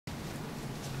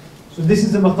So this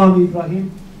is the Maqam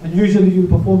Ibrahim, and usually you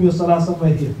perform your salah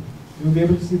somewhere here. You'll be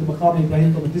able to see the Maqam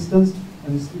Ibrahim from a distance,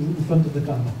 and it's in front of the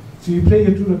Kaaba. So you pray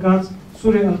your 2 rakats,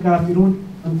 Surah Al-Kafirun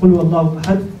and Qul Huwallahu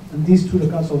Ahad, and these 2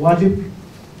 rakats are wajib,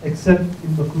 except in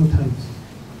makruh times.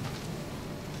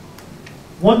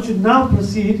 One should now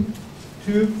proceed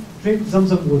to drink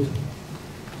Zamzam water.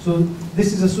 So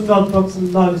this is a sunnah of Prophet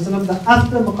ﷺ that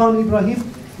after Maqam Ibrahim,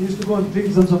 he used to go and drink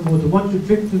Zamzam water. One should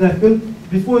drink to their fill.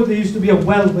 Before there used to be a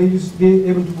well where you used to be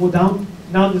able to go down.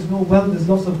 Now there's no well, there's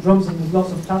lots of drums and there's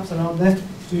lots of taps around there,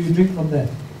 so you drink from there.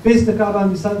 Face the Kaaba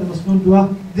and recite the Masnoon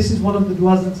dua. This is one of the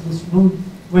duas that's Masnoon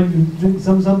when you drink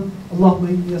Zamzam. Allahumma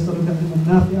inni as'aluka ilman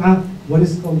nafi'a wa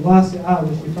rizqan wasi'a wa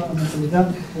shifa'an min kulli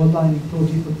da'. O Allah, I implore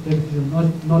thee for beneficial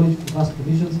knowledge, for vast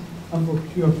provisions, and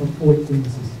for cure from all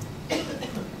illnesses.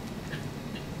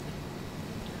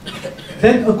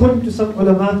 Then, according to some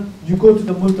ulama, you go to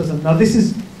the multazam. Now, this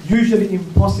is usually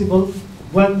impossible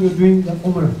when you're doing the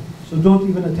Umrah. So don't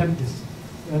even attempt this,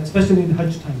 especially in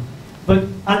Hajj time. But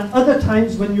at other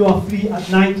times when you are free at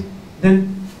night,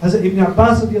 then Hazrat Ibn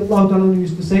Abbas radiallahu ta'ala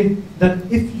used to say that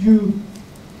if you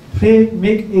pray,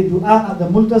 make a dua at the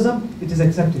multazam, it is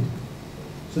accepted.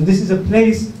 So this is a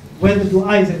place where the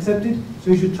dua is accepted,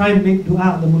 so you should try and make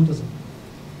dua at the multazam.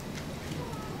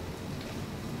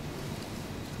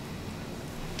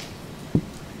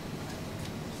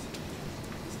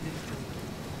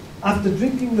 After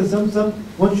drinking the Zamzam,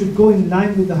 one should go in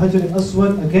line with the Hajar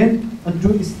al-Aswad again and do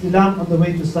istilam on the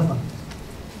way to Safa.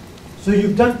 So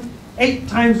you've done 8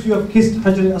 times you have kissed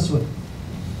Hajar al-Aswad.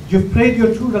 You've prayed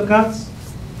your 2 rakats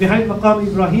behind Maqam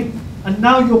Ibrahim, and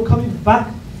now you're coming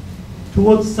back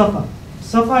towards Safa.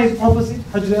 Safa is opposite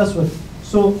Hajar al-Aswad.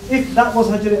 So if that was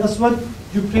Hajar al-Aswad,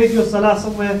 you prayed your salah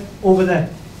somewhere over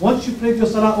there. Once you prayed your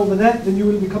salah over there, then you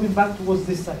will be coming back towards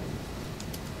this side.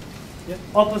 Yeah,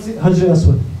 opposite Hajar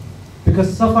al-Aswad.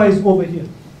 Because Safa is over here.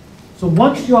 So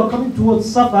once you are coming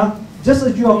towards Safa, just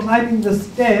as you are climbing the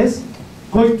stairs,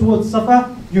 going towards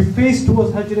Safa, you face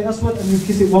towards Hajar al-Aswad and you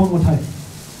kiss it 1 more time.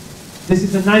 This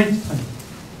is the 9th time.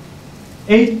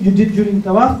 8 you did during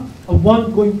Tawaf, and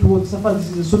 1 going towards Safa. This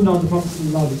is the Sunnah of the Prophet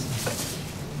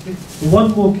ﷺ. Okay?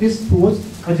 1 more kiss towards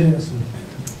Hajar al-Aswad.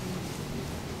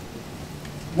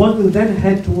 One will then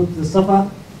head towards the Safa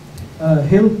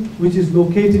hill, which is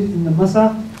located in the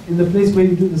Masa, in the place where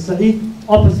you do the Sa'i,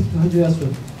 opposite to Hajar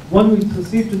al-Aswad. One will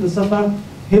proceed to the Safa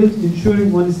hill,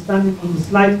 ensuring one is standing on the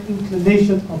slight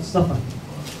inclination of Safa.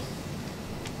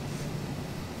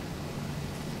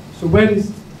 So where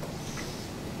is...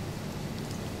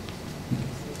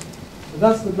 So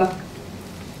that's the black...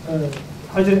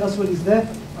 Hajar al-Aswad is there,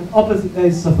 and opposite there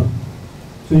is Safa.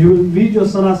 So you will read your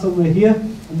salah somewhere here,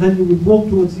 and then you will walk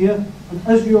towards here, and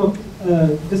as you are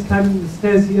just climbing the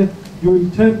stairs here, you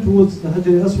will turn towards the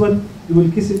Hajar al-Aswad, you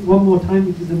will kiss it 1 more time,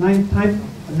 which is the 9th time,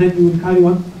 and then you will carry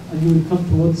on, and you will come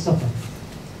towards Safa,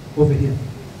 over here.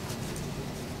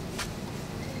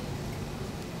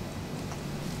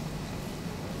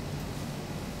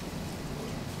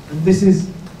 And this is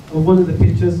one of the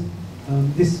pictures.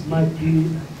 This might be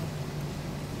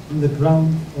in the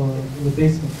ground or in the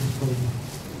basement, probably.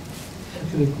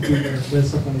 Actually, it could be where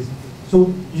Safa is.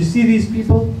 So you see these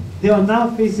people, they are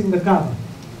now facing the Kaaba.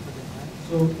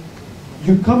 So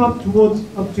you come up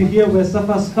to here where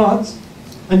Safa starts,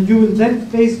 and you will then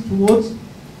face towards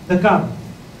the Kaaba,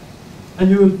 and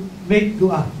you will make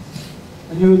dua,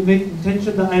 and you will make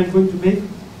intention that I am going to make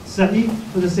sa'i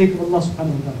for the sake of Allah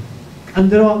subhanahu wa ta'ala. And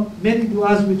there are many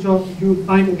du'as which you will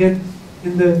find again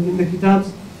in the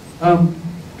kitabs.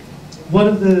 One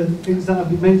of the things that have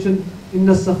been mentioned,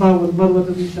 Inna Safa wal Marwa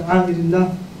min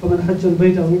sha'airillah, faman hajja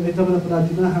al-bayta wa i'tamara fala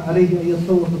junaha alayhi an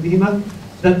yatawafa bihima.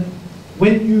 That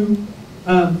when you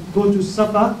go to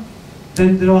Safa,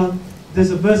 then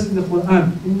there's a verse in the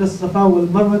Quran, Inna Safa wal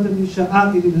Marwa min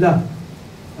sha'airillah.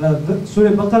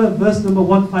 Surah Baqarah, verse number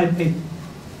 158.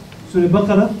 Surah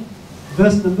Baqarah,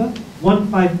 verse number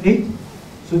 158.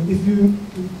 So if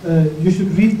you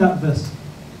should read that verse.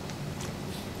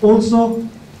 Also,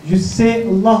 you say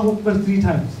Allahu Akbar 3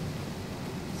 times.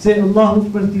 Say Allahu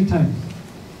Akbar 3 times.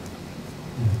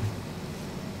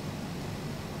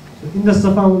 So, Inna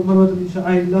Safa wal Marwa min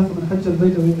sha'airillah, faman hajja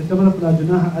al-bayta wa i'tamara fala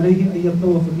junaha alayhi an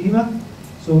yatawafa bihima.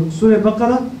 So Surah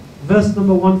Baqarah, verse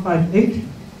number 158,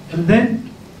 and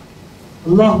then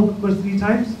Allahu Akbar 3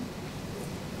 times.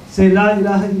 Say La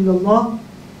ilaha illallah.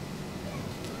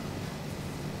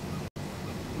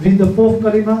 Read the 4th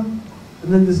kalima,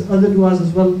 and then there's other du'as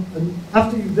as well. And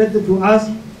after you've read the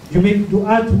du'as, you make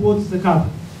du'a towards the Kaaba.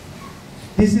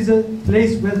 This is a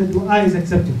place where the du'a is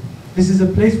accepted. This is a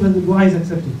place where the du'a is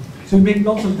accepted. So you make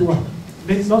lots of du'a.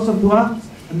 Make lots of du'a,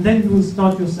 and then you will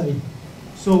start your sa'i.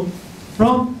 So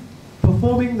from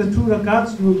performing the 2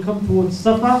 rakats, you will come towards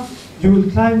Safa, you will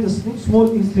climb the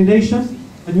small inclination,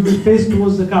 and you will face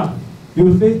towards the Kaaba. You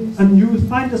will face, and you will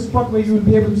find a spot where you will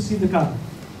be able to see the Kaaba.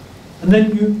 And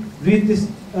then you read this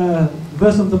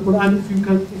verse of the Quran.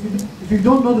 If you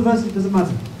don't know the verse, it doesn't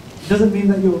matter. It doesn't mean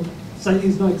that your sa'i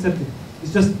is not accepted.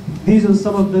 It's just these are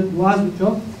some of the du'as which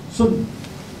are sunnah.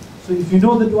 So if you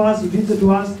know the du'as, you read the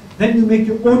du'as, then you make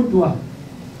your own du'a.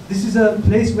 This is a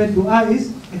place where du'a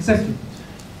is accepted.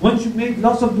 Once you make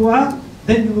lots of du'a,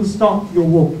 then you will start your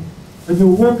walk. And your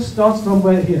walk starts from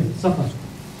where here, Safa,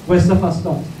 where Safa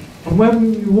starts. From where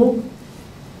you walk,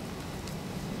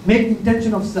 make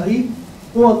intention of sa'i.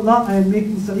 Oh Allah, I am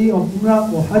making sa'i of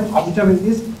Umrah or Hajj, whichever it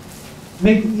is.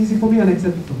 Make it easy for me and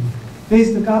accept it for me.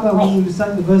 Face the Kaaba when you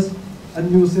recite the verse, and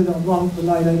you will say that Allahu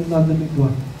la ilaha illa anta, make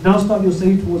dua. Now start your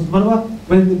sa'i towards Marwa.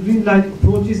 When the green light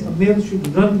approaches, a male should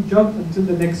run, jog until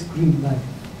the next green light.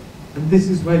 And this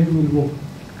is where you will walk.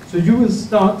 So you will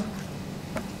start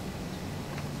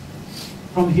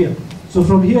from here. So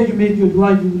from here you made your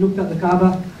dua, you looked at the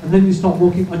Kaaba, and then you start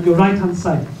walking on your right hand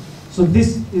side. So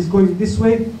this is going this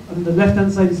way, and the left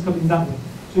hand side is coming that way.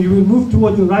 So you will move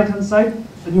toward your right hand side,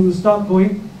 and you will start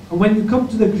going. And when you come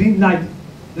to the green light,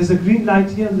 there's a green light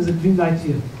here and there's a green light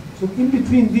here. So in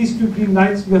between these 2 green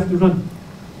lights, you have to run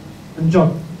and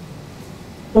jog.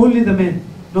 Only the men,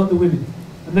 not the women.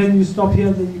 And then you stop here,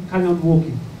 and then you carry on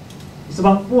walking. It's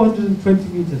about 420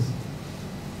 meters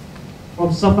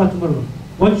from Safa to Marwa.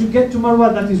 Once you get to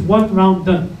Marwa, that is 1 round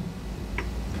done.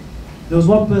 There was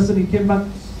one person, he came back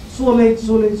so late. He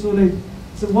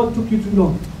said, what took you too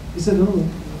long? He said, oh,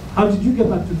 how did you get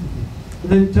back too quickly?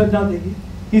 And then it turned out that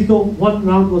he thought 1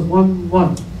 round was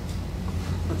 1.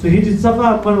 So he did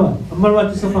Safa and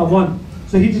Marwa to Safa 1.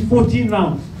 So he did 14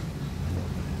 rounds.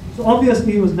 So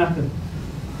obviously he was knackered.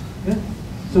 Okay?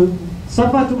 So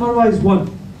Safa to Marwa is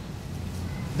 1.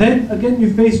 Then again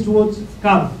you face towards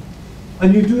Kaaba.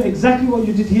 And you do exactly what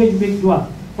you did here, you make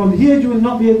dua. From here you will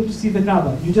not be able to see the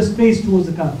Kaaba. You just face towards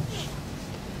the Kaaba.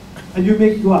 And you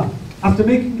make dua. After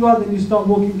making dua, then you start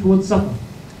walking towards Safa.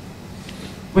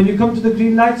 When you come to the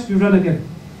green lights, you run again.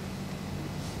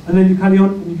 And then you carry on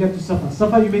and you get to Safa.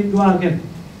 Safa, you make dua again.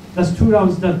 That's 2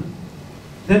 rounds done.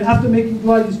 Then after making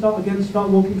dua, you start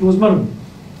walking towards Marwa.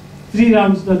 3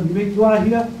 rounds done. You make dua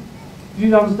here,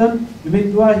 3 rounds done. You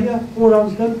make dua here, 4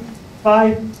 rounds done.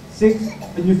 5, 6,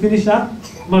 and you finish at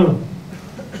Marwa.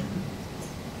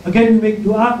 Again, you make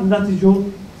dua, and that is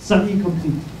your sa'i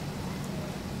complete.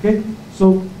 Okay?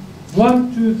 So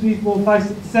 1, 2, 3, 4, 5,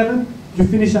 6, 7, you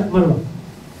finish at Marwa.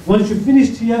 Once you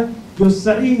finished here, your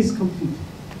sa'i is complete.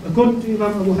 According to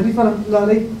Imam Abu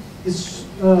Hanifa, it's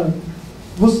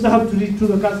mustahab to read 2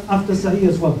 rakats after sa'i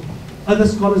as well. Other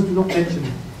scholars do not mention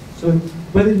it. So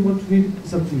whether you want to read,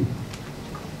 it's up to you.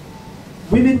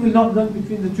 Women will not run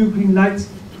between the 2 green lights.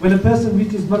 When a person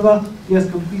reaches Marwa, he has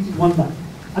completed 1 lap.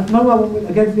 At Marwa, one will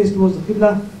again face towards the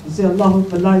Qibla and say Allahu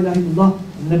la ilaha illallah,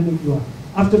 and then make dua.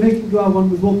 After making dua,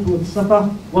 one will walk towards Safa.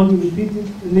 One will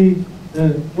repeatedly,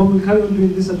 one will carry on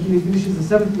doing this until he finishes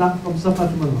the 7th lap from Safa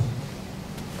to Marwa.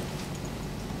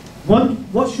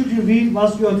 What should you read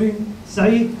whilst you are doing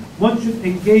sa'i? One should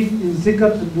engage in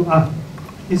zikr and dua.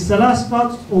 If salah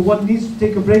starts or one needs to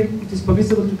take a break, it is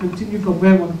permissible to continue from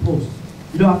where one paused.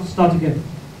 You don't have to start again.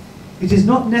 It is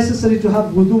not necessary to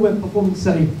have wudu when performing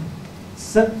sa'i.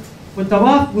 For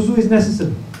tawaf, wudu is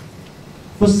necessary.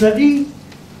 For sa'i,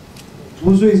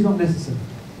 wudu is not necessary.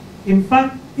 In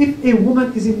fact, if a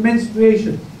woman is in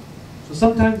menstruation, so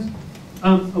sometimes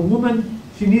a woman,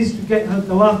 she needs to get her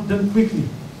tawaf done quickly.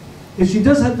 If she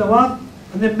does her tawaf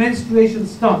and then menstruation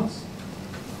starts,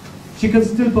 she can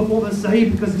still perform a sa'i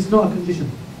because it's not a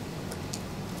condition.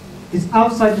 It's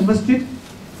outside the masjid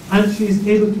and she is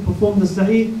able to perform the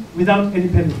sa'i without any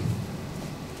penalty.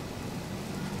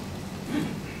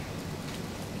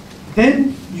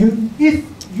 Then, if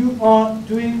you are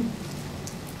doing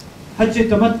Hajj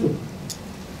Tamattu,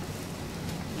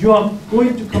 you are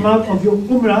going to come out of your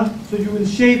Umrah, so you will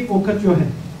shave or cut your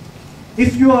hair.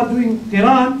 If you are doing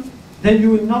Qiran, then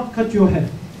you will not cut your hair.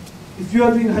 If you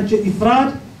are doing Hajj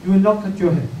Ifrad, you will not cut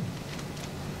your hair.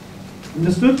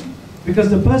 Understood? Because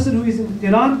the person who is in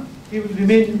Qiran, he will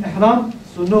remain in Ihram,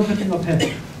 so no cutting of hair.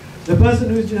 The person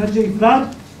who is in Hajj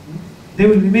Ifrad, they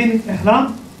will remain in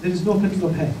Ihram, there is no cutting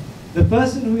of hair. The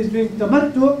person who is doing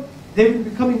Tamattu, they will be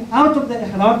coming out of the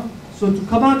Ihram, so to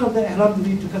come out of the Ihram, they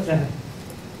need to cut their hair.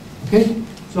 Okay?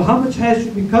 So how much hair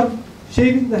should be cut?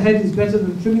 Shaving the head is better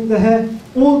than trimming the hair.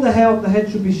 All the hair of the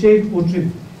head should be shaved or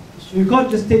trimmed. So you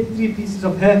can't just take 3 pieces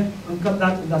of hair and cut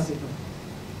that and that's it.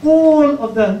 All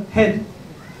of the head,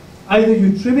 either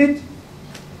you trim it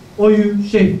or you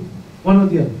shave. one or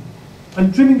the other.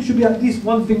 And trimming should be at least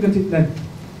 1 fingertip length.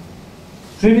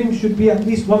 Trimming should be at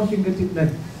least 1 fingertip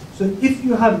length. So if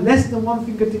you have less than 1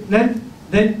 fingertip length,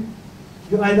 then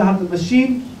you either have the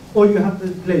machine or you have the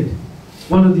blade,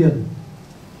 one or the other.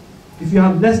 If you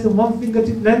have less than 1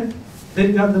 fingertip length,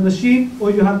 then you have the machine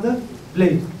or you have the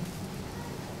blade.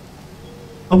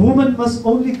 A woman must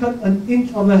only cut 1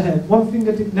 inch of her hair, 1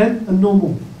 fingertip length and no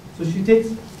more. So she takes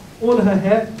all her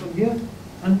hair from here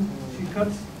and she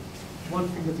cuts 1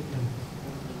 fingertip length.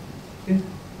 Okay?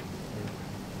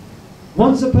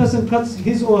 Once a person cuts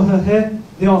his or her hair,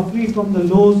 they are free from the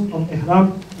laws of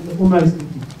ihram and the umrah is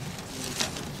complete.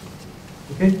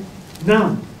 Okay?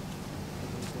 Now,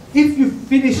 if you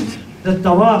finish the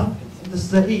tawaf and the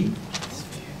sa'i,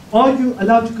 are you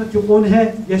allowed to cut your own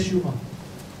hair? Yes, you are.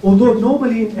 Although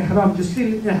normally in ihram, you're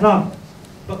still in ihram,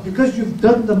 but because you've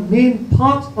done the main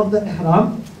part of the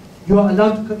ihram, you are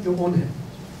allowed to cut your own hair.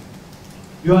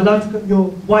 You are allowed to cut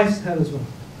your wife's hair as well.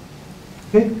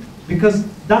 Okay? Because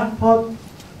that part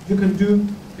you can do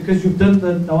because you've done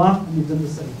the tawaf and you've done the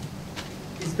sa'i.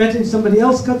 It's better if somebody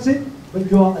else cuts it, but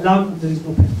you are allowed and there is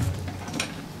no penalty.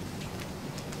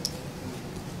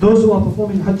 Those who are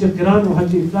performing Hajj al-Qiran or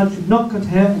Hajj al-Ifrad should not cut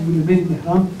hair and will remain in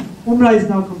ihram. Umrah is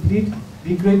now complete.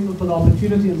 Be grateful for the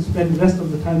opportunity and spend the rest of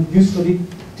the time usefully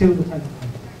till the time of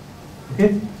Hajj.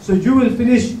 Okay? So you will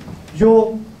finish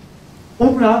your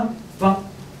Umrah about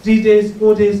 3 days,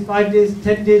 4 days, 5 days,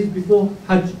 10 days before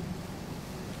Hajj.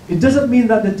 It doesn't mean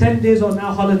that the 10 days are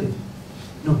now holiday.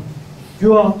 No.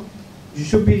 You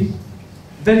should be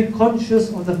very conscious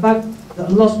of the fact that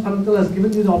Allah subhanahu wa ta'ala has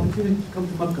given you the opportunity to come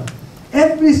to Makkah.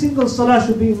 Every single salah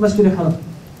should be in Masjid al-Haram.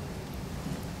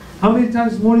 How many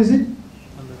times more is it?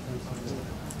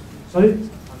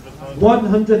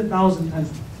 100,000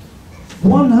 times.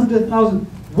 100,000.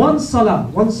 One salah.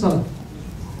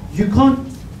 You can't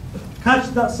catch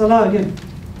that salah again.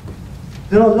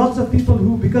 There are lots of people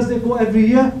who, because they go every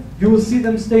year, you will see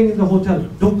them staying in the hotel.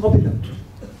 Don't copy them.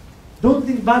 Don't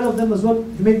think bad of them as well.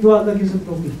 You make dua, Allah gives them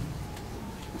tawfiq.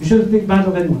 You shouldn't think bad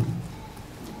of anyone.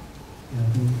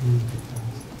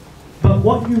 But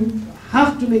what you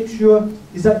have to make sure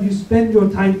is that you spend your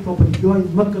time properly. You are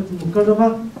in Makkah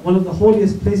al-Mukarramah, one of the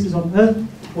holiest places on earth,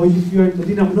 or if you are in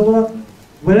Medina Munawwara,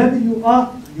 wherever you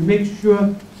are, you make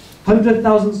sure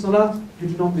 100,000 salah you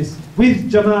do not miss.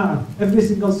 With jama'ah, every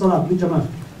single salah with jama'ah.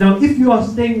 Now if you are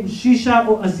staying in Shisha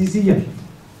or Aziziyah,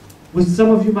 which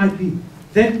some of you might be,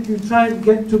 then you try and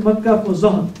get to Makkah for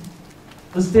Zohar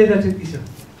and stay there till Isha.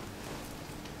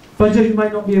 Fajr you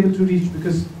might not be able to reach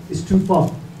because it's too far.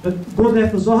 But go there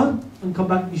for Zohar and come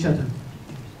back Isha time.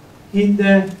 Eat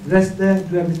there, rest there,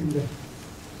 do everything there.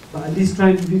 But at least try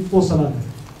and do 4 salah there.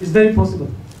 It's very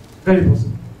possible. Very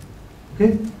possible.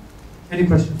 Okay? Any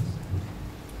questions?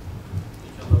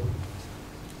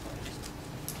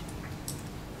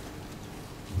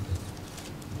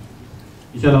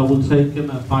 Inshallah, we'll take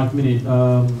 5 minutes.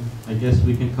 I guess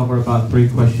we can cover about 3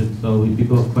 questions. So if you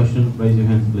got a question, raise your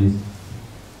hands, please.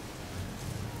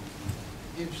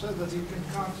 You've said that you can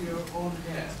cut your own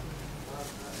hair.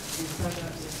 You said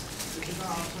that it's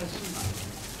about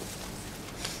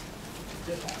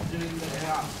doing the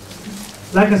ihram.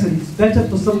 Like I said, it's better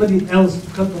for somebody else to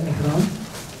cut the ihram,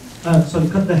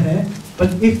 cut the hair.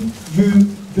 But if you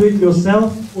do it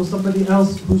yourself or somebody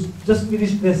else who's just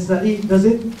finished their sa'i does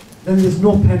it, then there's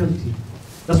no penalty.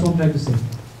 That's what I'm trying to say.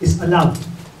 It's allowed.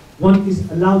 One is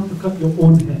allowed to cut your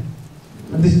own hair.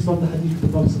 And this is from the hadith of the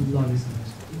Prophet ﷺ.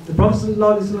 The Prophet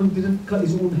ﷺ didn't cut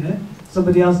his own hair,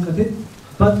 somebody else cut it.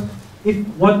 But if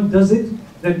one does it,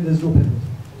 then there's no penalty.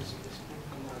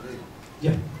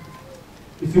 Yeah.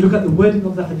 If you look at the wording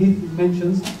of the hadith, it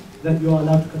mentions that you are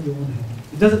allowed to cut your own hair.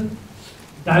 It doesn't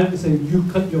directly say you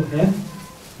cut your hair,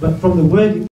 but from the wording,